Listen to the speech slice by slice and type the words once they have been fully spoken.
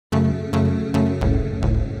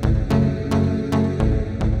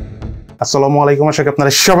আসসালামু আলাইকুম, আশা করি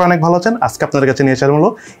আপনারা সবাই অনেক ভালো আছেন। আজকে আপনাদের কাছে নিয়ে এসেছি হলো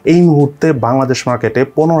এই মুহূর্তে বাংলাদেশ মার্কেটে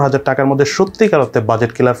 15,000 টাকার মধ্যে সত্যিকার অর্থে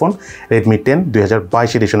বাজেট কিলার ফোন Redmi 10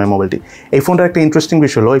 2022 এডিশনের মোবাইলটি। এই ফোনটার একটা ইন্টারেস্টিং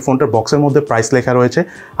বিষয় হলো এই ফোনটার বক্সের মধ্যে প্রাইস লেখা রয়েছে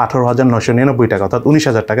 18,999 টাকা, অর্থাৎ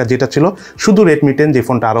 19,000 টাকা, যেটা ছিল শুধু Redmi 10 যে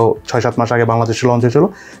ফোনটা আরও 6-7 মাস আগে বাংলাদেশে লঞ্চ হয়েছিল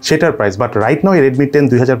সেটার প্রাইস। বাট রাইট নাও এই Redmi 10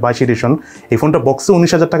 2022 এডিশন এই ফোনটা বক্সে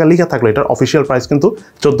 19,000 টাকা লেখা থাকলো, এটার অফিসিয়াল প্রাইস কিন্তু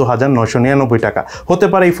 14,999 টাকা। হতে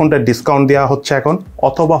পারে এই ফোনটার ডিসকাউন্ট দেওয়া হচ্ছে এখন,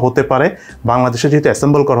 অথবা হতে পারে বাংলাদেশে যেহেতু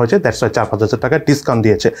অ্যাসেম্বল করা হয়েছে দ্যাটস ওয়াই 4-5,000 টাকা ডিসকাউন্ট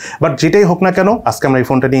দিয়েছে। বাট যেটাই হোক না কেন আজকে আমরা এই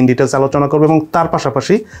ফোনটা নিয়ে ইন ডিটেলস আলোচনা করবো এবং তার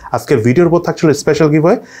পাশাপাশি আজকের ভিডিওর উপর থাকছিল স্পেশাল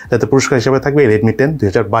গিভওয়ে, যাতে পুরস্কার হিসেবে থাকবে এই Redmi 10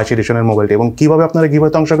 2022 এডিশনের মোবাইলটি। এবং কীভাবে আপনারা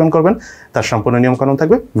গিভওয়েতে অংশগ্রহণ করবেন তার সম্পূর্ণ নিয়মকানুন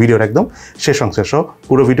থাকবে ভিডিওর একদম শেষ অংশে। সহ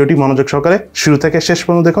পুরো ভিডিওটি মনোযোগ সহকারে শুরু থেকে শেষ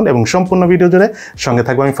পর্যন্ত দেখুন এবং সম্পূর্ণ ভিডিও জুড়ে সঙ্গে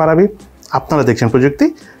থাকবো আমি ফারাবি। আপনারা দেখছেন প্রযুক্তি।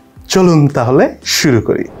 চলুন তাহলে শুরু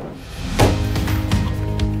করি।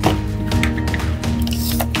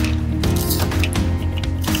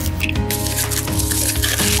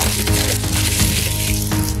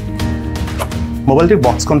 মোবাইলটির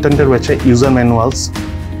বক্স কন্টেন্টে রয়েছে ইউজার ম্যানুয়ালস,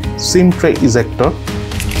 সিম tray ejector,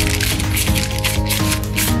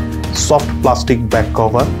 soft plastic back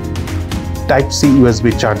cover, type C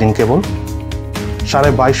USB charging cable,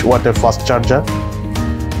 22.5 ওয়াটের ফাস্ট চার্জার,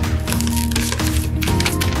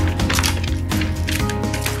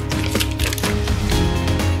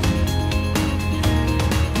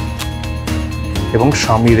 এবং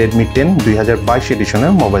Xiaomi Redmi 10 2022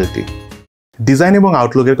 এডিশনের মোবাইলটি। ডিজাইন এবং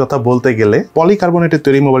আউটলুকের কথা বলতে গেলে পলিকার্বনেটের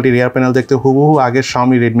তৈরি মোবাইলটির রিয়ার প্যানেল দেখতে হুবহু আগের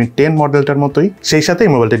Xiaomi Redmi 10 মডেলটার মতোই। সেই সাথে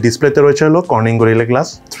এই মোবাইলটির ডিসপ্লেতে রয়েছে হলো কর্নিং গরিলা গ্লাস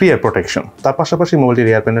 3 ইয়ার প্রোটেকশন। তার পাশাপাশি মোবাইলটির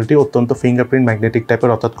রিয়ার প্যানেলটি অত্যন্ত ফিঙ্গারপ্রিন্ট ম্যাগনেটিক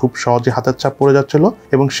টাইপের, অর্থাৎ খুব সহজে হাতের ছাপ পড়ে যাচ্ছিল।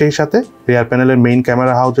 এবং সেই সাথে রিয়ার প্যানেলের মেইন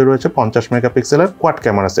ক্যামেরা হাউজে রয়েছে 50 মেগাপিক্সেলের কোয়াড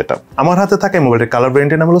ক্যামেরা সেটআপ। আমার হাতে থাকা এই মোবাইলটির কালার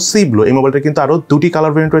ভেরিয়েন্টের নাম হলো সি ব্লু। এই মোবাইলটির কিন্তু আরো দুটি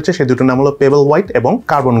কালার ভেরিয়েন্ট রয়েছে, সেই দুটোর নাম হলো পেবল হোয়াইট এবং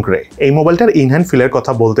কার্বন গ্রে। এই মোবাইলটার ইনহ্যান্ড ফিলের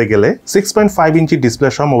কথা বলতে গেলে 6.5 ইঞ্চি ডিসপ্লে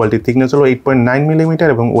সহ মোবাইলটির থিকনেস হলো 8.9 মিলিমিটার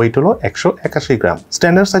এবং ওয়েট হলো 181 গ্রাম।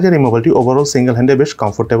 স্ট্যান্ডার্ড সাইজের এই মোবাইলটি ওভারঅল সিঙ্গেল হ্যান্ডে বেশ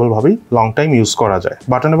কমফোর্টেবল ভাবেই লং টাইম ইউজ করা যায়।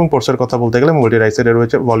 বাটন এবং পোর্টসের কথা বলতে গেলে মোবাইলটির রাইট সাইডে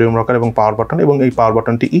রয়েছে ভলিউম রকার এবং পাওয়ার বাটন, এবং এই পাওয়ার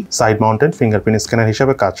বাটনটি সাইড মাউন্টেড ফিঙ্গারপ্রিন্ট স্ক্যানার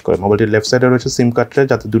হিসেবে কাজ করে। মোবাইলটির লেফট সাইডে রয়েছে সিম কার্ড ট্রে,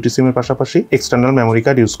 যাতে দুটি সিমের পাশাপাশি এক্সটার্নাল মেমোরি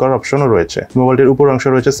কার্ড ইউজ করার অপশনও রয়েছে। মোবাইলটির উপর অংশে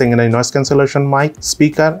রয়েছে secondary noise cancellation mic,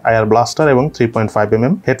 speaker, আয়ার ব্লাস্টার এবং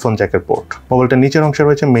 3.5mm হেডফোন জ্যাকের পোর্ট। মোবাইলটির নিচের অংশে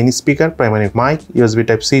রয়েছে mini speaker, primary mic, USB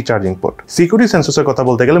type C charging port. Security সেন্সরের কথা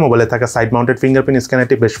বলতে গেলে মোবাইলে থাকা সাইড মাউন্টেড ফিঙ্গারপ্রিন্ট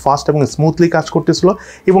স্ক্যানারটি বেশ ফাস্ট এবং স্মুথলি কাজ করতেছিল,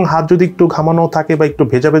 এবং হাত যদি একটু ঘামানো থাকে বা একটু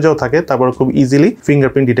ভেজা ভেজাও থাকে তারপর খুব ইজিলি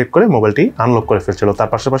ফিঙ্গারপ্রিন্ট ডিটেক্ট করে মোবাইলটি আনলক করে ফেলছিল। তার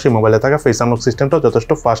পাশাপাশি মোবাইলে থাকা ফেস আনলক সিস্টেমটাও যথেষ্ট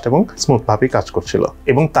ফাস্ট এবং স্মুথ ভাবেই কাজ করছিল।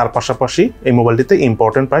 এবং তার পাশাপাশি এই মোবাইলটিতে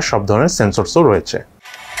ইম্পর্টেন্ট প্রায় সব ধরনের সেন্সরসও রয়েছে।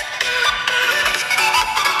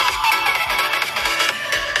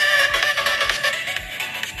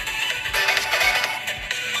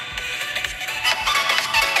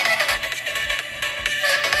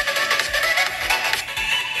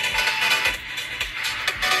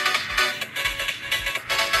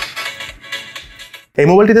 এই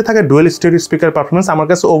মোবাইলটিতে থাকা ডুয়েল স্টেরিও স্পিকার পারফরমেন্স আমার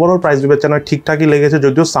কাছে ওভারঅল প্রাইস বিবেচনায় ঠিকঠাকই লেগেছে,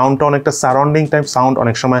 যদিও সাউন্ডটা অনেকটা সারাউন্ডিং টাইপ সাউন্ড,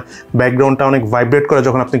 অনেক সময় ব্যাকগ্রাউন্ডটা অনেক ভাইব্রেট করে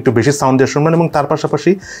যখন আপনি একটু বেশি সাউন্ড দিয়ে শুনবেন। এবং তার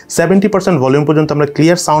পাশাপাশি 70% ভলিউম পর্যন্ত আমরা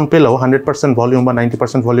ক্লিয়ার সাউন্ড পেলেও 100% ভলিউম বা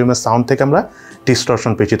 90% ভলিউমের সাউন্ড থেকে আমরা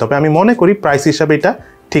ডিস্টরশন পেয়েছি। তবে আমি মনে করি প্রাইস হিসাবে এটা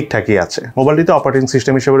ঠিকঠাকই আছে। মোবাইলটিতে অপারেটিং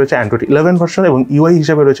সিস্টেম হিসেবে রয়েছে Android 11 ভার্সন এবং ইউআই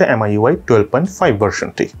হিসেবে রয়েছে MIUI 12.5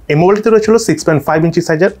 ভার্সনটি। এই মোবাইলটিতে রয়েছিল 6.5 ইঞ্চি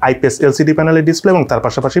সাইজের IPS LCD প্যানেলের ডিসপ্লে এবং তার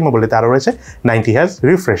পাশাপাশি মোবাইলটিতে আরও রয়েছে 90 Hz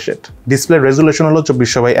refresh rate. Display resolution হলো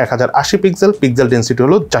 24/1080 পিক্সেল, পিক্সেল ডেন্সিটি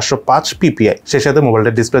হলো 405 PPI। সেই সাথে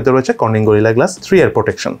মোবাইলটির ডিসপ্লেতে রয়েছে কর্নিং গরিলা গ্লাস 3 ইয়ার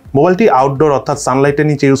প্রোটেকশন। মোবাইলটি আউটডোর অর্থাৎ সানলাইটের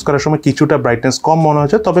নিচে ইউজ করার সময় কিছুটা ব্রাইটনেস কম মনে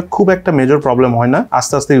হয়েছে, তবে খুব একটা মেজর প্রবলেম হয় না,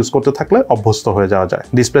 আস্তে আস্তে ইউজ করতে থাকলে অভ্যস্ত হয়ে যাওয়া যায়।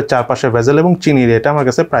 ডিসপ্লের চারপাশে ভেজেল এবং চিনি রেটা আমার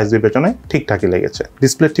কাছে প্রাইস বিবেচনায় ঠিকঠাকই লেগেছে।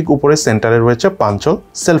 ডিসপ্লে ঠিক উপরে সেন্টারে রয়েছে পাঞ্চল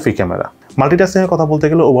সেলফি ক্যামেরা। মাল্টিটাস্কিং এর কথা বলতে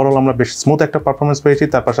গেলে ওভারঅল আমরা বেশ স্মুথ একটা পারফরমেন্স পেয়েছি।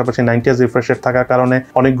 তার পাশাপাশি 90 Hz রিফ্রেশ রেট থাকার কারণে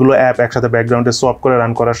অনেকগুলো অ্যাপ একসাথে ব্যাকগ্রাউন্ডে সোয়াপ করে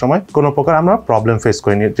রান করার সময় কোনো প্রকার আমরা প্রবলেম ফেস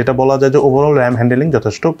করিনি, যেটা বলা যায় যে ওভারঅল র্যাম হ্যান্ডেলিং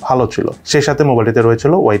যথেষ্ট ভালো ছিল। সেই সাথে মোবাইলটিতে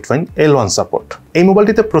রয়েছিল ওয়াইড ফাইন L1 সাপোর্ট। এই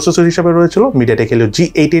মোবাইলটিতে প্রসেসর হিসেবে রয়েছিল MediaTek Helio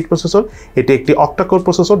G88 প্রসেসর। এটি একটি অক্টাকোর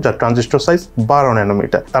প্রসেসর যার ট্রানজিস্টর সাইজ 12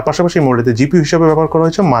 ন্যানোমিটার। তার পাশাপাশি মোবাইলটিতে জিপিইউ হিসেবে ব্যবহার করা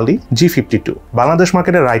হয়েছে Mali G52। বাংলাদেশ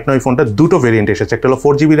মার্কেটে রাইট নাও এই ফোনটা দুটো ভেরিয়েন্ট এসেছে, একটা হলো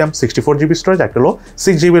 4GB RAM 64GB স্টোরেজ, একটা হলো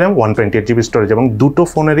 6GB RAM 128GB স্টোরেজ। এবং দুটো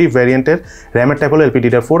ফোনেরই ভ্যারিয়েন্টের র্যামের টাইপ হলো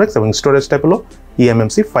LPDDR4X এবং স্টোরেজ টাইপ হলো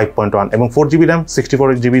eMMC 5.1 এবং 4GB RAM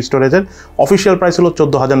 64GB স্টোরেজের অফিসিয়াল প্রাইস হলো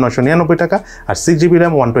 14,999 টাকা, আর 6GB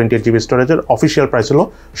RAM 128GB স্টোরেজের অফিসিয়াল প্রাইস হলো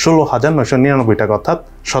 16,999 টাকা, অর্থাৎ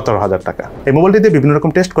 17,000 টাকা। এই মোবাইলটিতে বিভিন্ন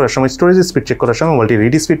রকম টেস্ট করার সময় স্টোরেজ স্পিড চেক করার সময় মোবাইলটি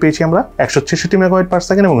রিড স্পিড পেয়েছি আমরা 166 মেগাবাইট পার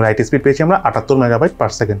সেকেন্ড এবং রাইট স্পিড পেয়েছি আমরা 78 মেগাবাইট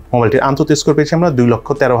পার সেকেন্ড। মোবাইলটির আন্তর্জাতিক স্কোর পেয়েছি আমরা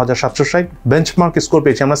 2,13,760, বেঞ্চমার্ক স্কোর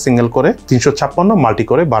পেয়েছি আমরা সিঙ্গেল করে 356, মাল্টি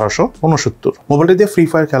করে 1269। মোবাইলটি দিয়ে ফ্রি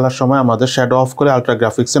ফায়ার খেলার সময় আমাদের শ্যাডো অফ করে আলট্রা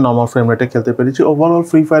গ্রাফিক্সে নরমাল ফ্রেম রেটে খেলতে পেরেছি। Overall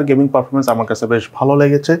free fire gaming performance আমার কাছে বেশ ভালো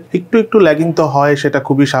লেগেছে। একটু ল্যাগিং তো হয়, সেটা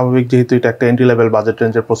খুবই স্বাভাবিক যেহেতু এটা একটা এন্ট্রি লেভেল বাজেট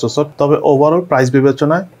রেঞ্জের প্রসেসর। তবে ওভারঅল প্রাইস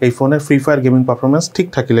বিবেচনায় এই ফোনের ফ্রি ফায়ার গেমিং পারফরমেন্স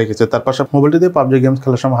ঠিকঠাকই লেগেছে। তার পাশে মোবাইলটিতে পাবজি গেমস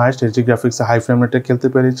খেলার সময় হাইস্ট এইচডি গ্রাফিক্সে হাই ফ্রেম রেটে খেলতে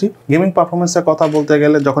পেরেছি। গেমিং পারফরমেন্সের কথা বলতে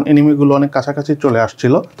গেলে যখন এনিমিগুলো অনেক কাছাকাছি চলে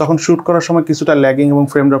আসছিল তখন শুট করার সময় কিছুটা ল্যাগিং এবং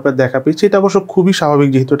ফ্রেম ড্রপের দেখা পেয়েছি। এটা অবশ্য খুবই স্বাভাবিক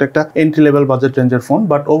যেহেতু এটা একটা এন্ট্রি লেভেল বাজেট রেঞ্জের ফোন।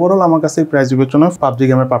 বাট ওভারঅল আমার কাছে প্রাইস বিবেচনায় পাবজি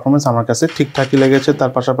গেমের পারফরমেন্স আমার কাছে ঠিকঠাকই লেগেছে।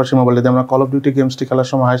 তার পাশাপাশি মোবাইলটিতে আমরা কল অফ ডিউটি গেমসটি খেলার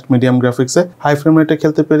সময় হাইস্ট মিডিয়াম গ্রাফিক্সে হাই ফ্রেম রেটে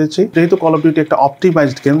খেলতে পেরেছি। যেহেতু কল অফ ডিউটি একটা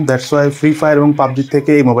optimised game, that's why free fire এবং পাবজি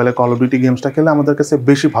থেকে এই মোবাইলে কল অফ ডিউটি গেমসটা খেলে আমাদের কাছে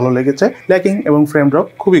বেশি ভালো লেগেছে। ল্যাগিং এবং ফ্রেম ড্রপ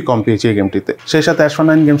খুবই কম পেয়েছি এই গেমটিতে। সেই সাথে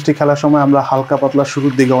H19 গেমসটি খেলার সময় আমরা হালকা পাতলা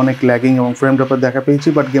শুরুর দিকে অনেক ল্যাগিং এবং ফ্রেম ড্রপের দেখা পেয়েছি,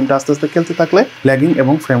 বাট গেমটা আস্তে আস্তে খেলতে থাকলে ল্যাগিং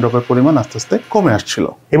এবং ফ্রেম ড্রপের পরিমাণ আস্তে আস্তে কমে আসছিল।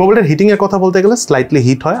 এই মোবাইলের হিটিং এর কথা বলতে গেলে স্লাইটলি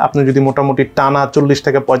হিট হয়। আপনি যদি মোটামুটি টানা 40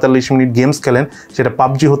 থেকে 45 মিনিট গেমস খেলেন, সেটা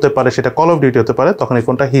পাবজি হতে পারে, সেটা কল অফ ডিউটি হতে পারে, তখন এই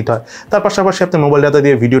ফোনটা হিট হয়। তার পাশাপাশি আপনি মোবাইল ডাটা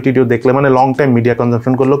দিয়ে ভিডিও টিডিও দেখলে মানে লং টাইম মিডিয়া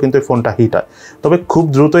কনজাম্পশন করলেও কিন্তু এই ফোনটা হিট হয়। তবে খুব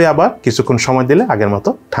দ্রুতই আবার কিছুক্ষণ সময় দিলে আগের মতো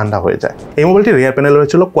ঠান্ডা হয়ে যায়। এই মোবাইলটি রিয়ার প্যানেল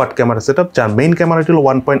রয়েছিল কোয়াড ক্যামেরা সেটআপ, যার মেইন ক্যামেরা ছিল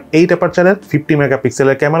 1.8 অ্যাপারচারের 50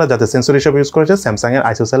 মেগাপিক্সেলের ক্যামেরা, যাতে সেন্সর হিসেবে ইউজ করেছে স্যামসাং এর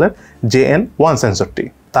আইসোসেলের JN1 সেন্সরটি।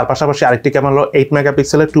 তার পাশাপাশি আরেকটি ক্যামেরা হলো 8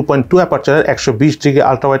 মেগাপিক্সেলের 2.2 অ্যাপারচারের 120 ডিগ্রি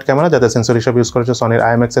আলট্রা ওয়াইড ক্যামেরা, যাতে সেন্সর হিসেবে ইউজ করেছে সনির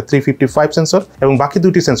IMX এর 355 সেন্সর, এবং বাকি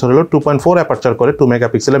দুটি সেন্সর হলো 2.4 অ্যাপারচার করে 2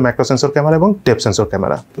 মেগাপিক্সেলের ম্যাক্রো সেন্সর ক্যামেরা এবং ডেপথ সেন্সর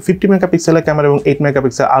ক্যামেরা। 50 মেগাপিক্সেলের ক্যামেরা এবং 8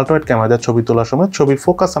 মেগাপিক্সেল আলট্রা ওয়াইড ক্যামেরা দিয়ে ছবি তোলার সময় ছবির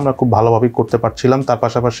ফোকাস আমরা খুব ভালোভাবে করতে পারছিলাম। তার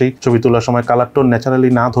পাশাপাশি ছবি তোলার সময় কালার টোন ন্যাচারালি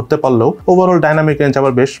না ধরতে পারলেও ওভারঅল ডাইনামিক রেঞ্জ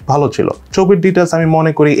আবার বেশ ভালো ছিল। ছবির ডিটেলস আমি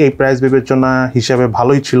মনে করি এই প্রাইস বিবেচনা হিসেবে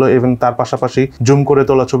ভালোই ছিল, এবং তার পাশাপাশি জুম করে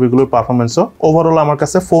তোলা ছবিগুলোর পারফরমেন্সও ওভারঅল আমার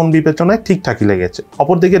কাছে ফোন বিবেচনায় ঠিকঠাকই লেগেছে।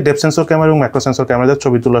 অপরদিকে ডেপথ সেন্সর ক্যামেরা এবং ম্যাক্রো সেন্সর ক্যামেরা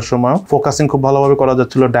ছবি তোলার সময় ফোকাসিং খুব ভালোভাবে করা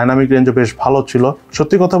যাচ্ছিল, ডাইনামিক রেঞ্জও বেশ ভালো ছিল।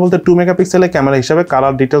 সত্যি কথা বলতে 2 মেগাপিক্সেলের ক্যামেরা হিসেবে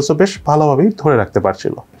কালার ডিটেলসও বেশ ভালোভাবেই ধরে রাখতে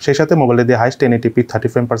পারছিল। সেই সাথে মোবাইলে দিয়ে হাইস্ট 1080p 30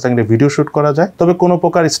 ফ্রেম পার সেকেন্ডে ভিডিও শুট করা যায়। তবে কোনো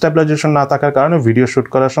প্রকার স্টেবিলাইজেশন না থাকার কারণে ভিডিও শুট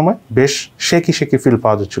করার সময় বেশ শেকি ফিল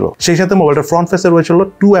পাওয়া যাচ্ছিল। সেই সাথে মোবাইলটার ফ্রন্ট ফেসে রয়েছিল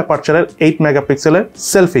 2 অ্যাপারচারের 8 মেগাপিক্সেলের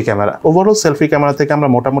selfie camera. Overall selfie camera থেকে আমরা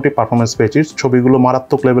মোটামুটি পারফরমেন্স পেয়েছি। ছবিগুলো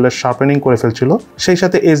মারাত্মক লেভেলের শার্পেনিং করে ফেলছিল। সেই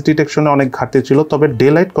সাথে এজ ডিটেকশনে অনেক ঘাটতি ছিল, তবে ডে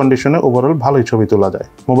লাইট কন্ডিশনে ওভারঅল ভালোই ছবি তোলা যায়।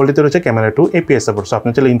 মোবাইলটিতে রয়েছে ক্যামেরা 2 APS সাপোর্ট, সো আপনি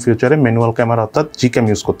চাইলে ইন ফিউচারে ম্যানুয়াল ক্যামেরা অর্থাৎ Gcam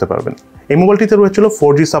ইউজ করতে পারবেন। এই মোবাইলটিতে রয়েছিল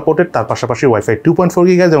 4G সাপোর্টেড, তার পাশাপাশি ওয়াইফাই 2.4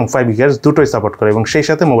 GHz এবং 5 GHz দুটোই সাপোর্ট করে, এবং সেই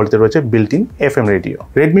সাথে মোবাইলটিতে রয়েছে built in FM radio.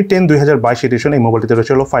 Redmi 10 2022 addition এই মোবাইলটিতে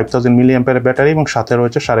রয়েছিল 5000 mAh ব্যাটারি এবং সাথে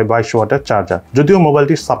রয়েছে 22.5 ওয়াটের চার্জার। যদিও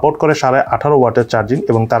মোবাইলটি সাপোর্ট করে 18.5 ওয়াটের চার্জিং,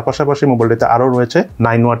 এবং তার পাশাপাশি মোবাইলটিতে আরও রয়েছে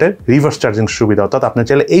 9 ওয়াটের রিভার্স চার্জিং সুবিধা, অর্থাৎ আপনি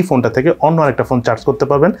চাইলে এই ফোনটা থেকে অন্য আরেকটা ফোন চার্জ করতে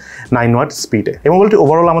পারবেন 9 ওয়াট স্পিডে। এই মোবাইলটি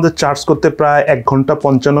ওভারঅল আমাদের চার্জ করতে প্রায় 1 ঘন্টা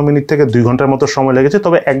 55 মিনিট থেকে 2 ঘন্টার মতো সময় লেগেছে।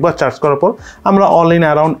 তবে একবার চার্জ করার পর আমরা অল ইন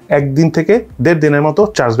অ্যারাউন্ড 1 দিন থেকে 1.5 দিনের মতো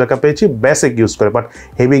চার্জ ব্যাকআপ পেয়েছি বেসিক ইউজ করে। বাট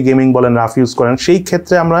হেভি গেমিং বলেন, রাফ ইউজ করেন, সেই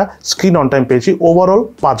ক্ষেত্রে আমরা স্ক্রিন অন টাইম পেয়েছি ওভারঅল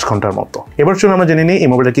 5 ঘন্টার মতো। এবার চলুন আমরা জেনে নিই এই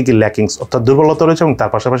মোবাইলটা কি ল্যাকিংস অর্থাৎ দুর্বলতা রয়েছে, এবং তার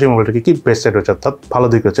পাশাপাশি মোবাইলটা কি বেস্ট সাইড রয়েছে অর্থাৎ ভালো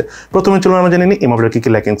দিক রয়েছে। প্রথমে চলুন আমরা জেনে নিই এই মোবাইলটা কি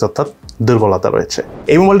ল্যাকিংস অর্থাৎ দুর্বলতা রয়েছে।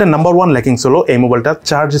 এই মোবাইলটার নাম্বার 1 ল্যাকিংস হলো এই মোবাইলটা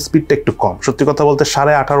চার্জ স্পিডটা একটু কম। সত্যি কথা বলতে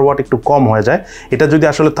 18.5 ওয়াট একটু কম হয়ে যায়। এটা যদি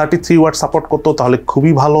আসলে 33 ওয়াট সাপোর্ট করতো তাহলে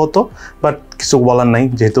খুবই ভালো হতো, বাট কিছু বলার নাই,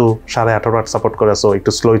 যেহেতু 18.5 ওয়াট সাপোর্ট করে, সো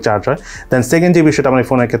একটু স্লোই চার্জ হয়। দেন সেকেন্ড যে বিষয়টা আমার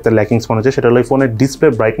ফোনের ক্ষেত্রে ল্যাকিংস মনে হচ্ছে সেটা হলো এই ফোনের ডিসপ্লে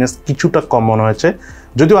ব্রাইটনেস কিছুটা কম মনে হয়েছে।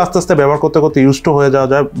 যদিও আস্তে আস্তে ব্যবহার করতে করতে ইউজড হয়ে যাওয়া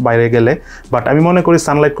যায় বাইরে গেলে, বাট আমি মনে করি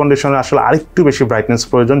সানলাইট কন্ডিশনে আসলে আরেকটু বেশি ব্রাইটনেস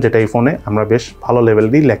প্রয়োজন, যেটা এই ফোনে আমরা বেশ ভালো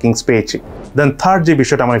লেভেলেরই ল্যাকিংস পেয়েছি। দেন থার্ড যে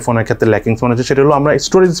বিষয়টা আমার এই ফোনের ক্ষেত্রে ল্যাকিংস মনে হচ্ছে সেটা হলো আমরা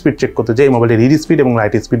স্টোরেজ স্পিড চেক করতে যাই এই মোবাইলের রিড স্পিড এবং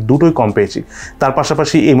রাইট স্পিড দুটোই কম পেয়েছি। তার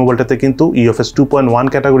পাশাপাশি এই মোবাইলটাতে কিন্তু UFS 2.1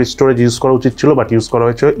 ক্যাটাগরি স্টোরেজ ইউজ করা উচিত ছিল, বাট ইউজ করা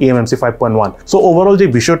হয়েছে eMMC 5.1। সো ওভারঅল যে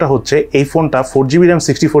বিষয়টা হচ্ছে এই ফোনটা 4GB RAM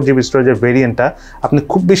 64GB স্টোরেজের ভেরিয়েন্টটা আপনি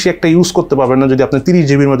খুব বেশি একটা ইউজ করতে পারবেন না যদি আপনার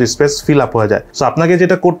 30GB মতো স্পেস ফিল আপ হয়ে যায়। সো আপনাকে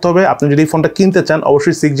যেটা করতে হবে, আপনি যদি এই ফোনটা কিনতে চান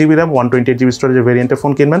অবশ্যই 6GB RAM 128GB স্টোরেজের ভেরিয়েন্টের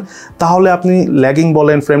ফোন কিনবেন, তাহলে আপনি ল্যাগিং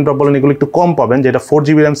বলেন, ফ্রেম ড্রপ বলেন, এগুলো একটু কম পাবেন, যেটা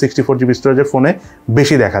 4GB RAM 64GB স্টোরেজের ফোনে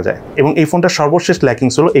বেশি দেখা যায়। এবং এই ফোনটা সর্বশেষ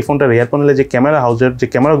ল্যাকিংস হলো এই ফোনটা রিয়ার প্যানেলে যে ক্যামেরা হাউসের যে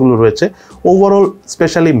ক্যামেরাগুলো রয়েছে overall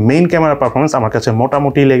specially main camera performance আমার কাছে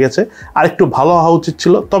মোটামুটি লেগেছে, আর একটু ভালো হওয়া উচিত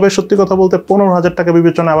ছিল। তবে সত্যি কথা বলতে 15,000 টাকা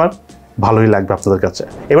বিবেচনা আবার ভালোই লাগবে আপনাদের কাছে।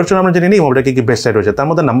 এবার চলুন আমরা জেনে নিই মোবাইলটা কি বেস্ট সাইড রয়েছে। তার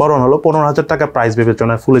মধ্যে নাম্বার 1 হলো 15,000 টাকা প্রাইস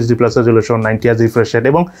বিবেচনায় ফুল HD+ resolution 90Hz refresh rate,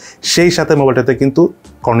 এবং সেই সাথে মোবাইলটাতে কিন্তু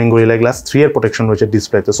কর্নিং গরিলা গ্লাস 3 এর প্রোটেকশন রয়েছে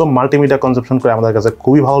ডিসপ্লেতে। সো মাল্টিমিডিয়া কনজাম্পশন করে আমাদের কাছে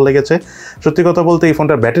খুবই ভালো লেগেছে। সত্যি কথা বলতে এই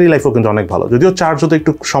ফোনটার ব্যাটারি লাইফও কিন্তু অনেক ভালো, যদিও চার্জ হতে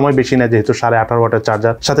একটু সময় বেশি নেয়, যেহেতু 18.5 ওয়াটের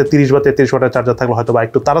চার্জার, সাথে 30 বা 33 ওয়াটের চার্জার থাকলে হয়তো বা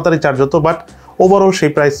একটু তাড়াতাড়ি চার্জ হতো, বাট ওভারঅল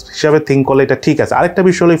সেই প্রাইস হিসাবে থিঙ্ক করলে এটা ঠিক আছে। আরেকটা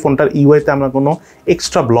বিষয় হলো এই ফোনটার ইউআইতে আমরা কোনো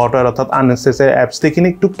এক্সট্রা ব্লটওয়্যার অর্থাৎ আননেসেসারি অ্যাপস দেখিনি।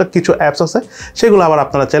 টুকটাক কিছু অ্যাপস আছে, সেগুলো আবার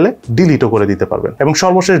আপনারা চাইলে ডিলিটও করে দিতে পারবেন। এবং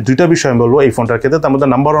সর্বশেষ দুইটা বিষয় আমি বলবো এই ফোনটার ক্ষেত্রে, তার মধ্যে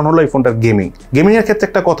নাম্বার 1 হলো এই ফোনটার গেমিংয়ের ক্ষেত্রে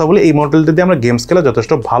একটা কথা বলি, এই মডেলটা দিয়ে আমরা গেমস খেলে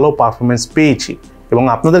যথেষ্ট ভালো পারফরমেন্স পেয়েছি। এবং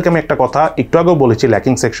আপনাদেরকে আমি একটা কথা একটু আগেও বলেছি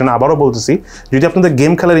ল্যাকিং সেকশনে, আবারও বলতেছি, যদি আপনাদের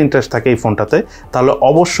গেম খেলার ইন্টারেস্ট থাকে এই ফোনটাতে, তাহলে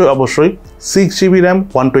অবশ্যই 6GB র্যাম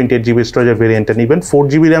 128GB স্টোরেজের ভেরিয়েন্টটা নেবেন।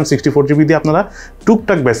 4GB র্যাম 64GB দিয়ে আপনারা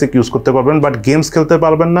টুকটাক বেসিক ইউজ করতে পারবেন, বাট গেমস খেলতে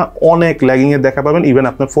পারবেন না, অনেক ল্যাগিংয়ের দেখা পাবেন, ইভেন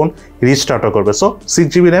আপনার ফোন রিস্টার্টও করবে। সো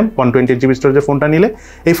 6GB র্যাম 128GB স্টোরেজের ফোনটা নিলে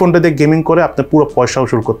এই ফোনটা দিয়ে গেমিং করে আপনি পুরো পয়সা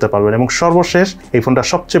উসুল করতে পারবেন। এবং সর্বশেষ এই ফোনটা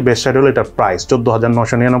সবচেয়ে বেস্ট সাইড হলো এটার প্রাইস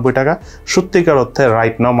 14,999 টাকা। সত্যিকার অর্থে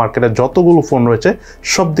রাইট নাও মার্কেটে যতগুলো ফোন রয়েছে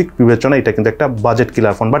সব দিক বিবেচনা এটা কিন্তু একটা budget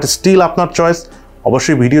killer phone, but still আপনার চয়েস।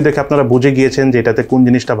 অবশ্যই ভিডিও দেখে আপনারা বুঝে গিয়েছেন যে এটাতে কোন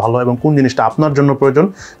জিনিসটা ভালো এবং কোন জিনিসটা আপনার জন্য প্রয়োজন।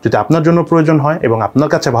 যদি আপনার জন্য প্রয়োজন হয় এবং আপনার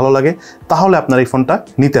কাছে ভালো লাগে, তাহলে আপনার এই ফোনটা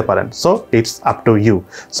নিতে পারেন। So it's up to you.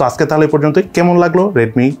 So আজকে তাহলে এই পর্যন্তই। কেমন লাগলো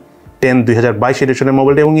Redmi 10 2022 এডিশনের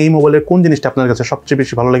মোবাইলটা, এবং এই মোবাইলের কোন জিনিসটা আপনার কাছে সবচেয়ে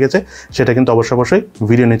বেশি ভালো লেগেছে সেটা কিন্তু অবশ্যই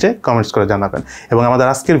ভিডিও নিচে কমেন্টস করে জানাবেন। এবং আমাদের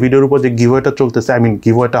আজকের ভিডিওর উপর যে গিভওয়েটা চলতেছে,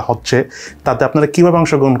 গিভওয়েটা হচ্ছে, তাতে আপনারা কীভাবে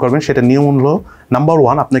অংশগ্রহণ করবেন সেটা নিয়ম হলো, নাম্বার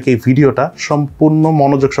 1, আপনাকে এই ভিডিওটা সম্পূর্ণ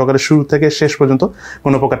মনোযোগ সহকারে শুরু থেকে শেষ পর্যন্ত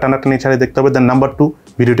কোনো প্রকার টানাটানি ছাড়াই দেখতে হবে। দেন নাম্বার 2,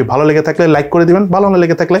 ভিডিওটি ভালো লেগে থাকলে লাইক করে দিবেন, ভালো না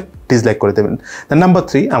লেগে থাকলে ডিসলাইক করে দেবেন। দেন নাম্বার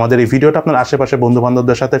 3, আমাদের এই ভিডিওটা আপনার আশেপাশে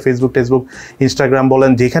বন্ধু-বান্ধবদের সাথে ফেসবুক, ইনস্টাগ্রাম বলেন,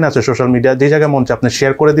 যেখানে আছে সোশ্যাল মিডিয়া, যে জায়গায় মন চায় আপনি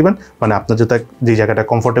শেয়ার করে দিবেন, মানে আপনার যে জায়গাটা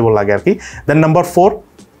কমফোর্টেবল লাগে আর কি। দেন নাম্বার 4,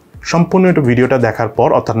 সম্পূর্ণ একটু ভিডিওটা দেখার পর,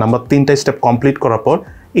 অর্থাৎ নাম্বার 3টা স্টেপ কমপ্লিট করার পর,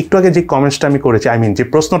 একটু আগে যে কমেন্টসটা আমি করেছি, যে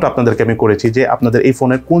প্রশ্নটা আপনাদেরকে আমি করেছি যে আপনাদের এই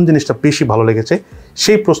ফোনের কোন জিনিসটা বেশি ভালো লেগেছে,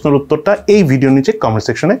 সেই প্রশ্নের উত্তরটা এই ভিডিওর নিচে কমেন্ট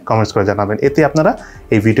সেকশনে কমেন্টস করে জানাবেন। এতে আপনারা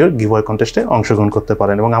এই ভিডিওর গিভওয়ে কন্টেস্টে অংশগ্রহণ করতে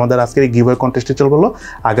পারেন। এবং আমাদের আজকের এই গিভওয়ে কন্টেস্টে চলবে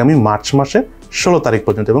আগামী মার্চ মাসের 16 তারিখ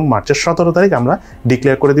পর্যন্ত, এবং মার্চের 17 তারিখ আমরা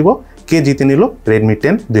ডিক্লেয়ার করে দিব কে জিতে নিল Redmi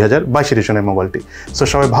 10 2022 এডিশনের মোবাইলটি। সো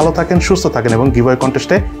সবাই ভালো থাকেন, সুস্থ থাকেন, এবং গিভওয়ে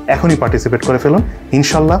কন্টেস্টে এখনই পার্টিসিপেট করে ফেলুন।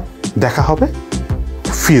 ইনশাল্লাহ দেখা হবে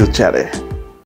ফিউচারে।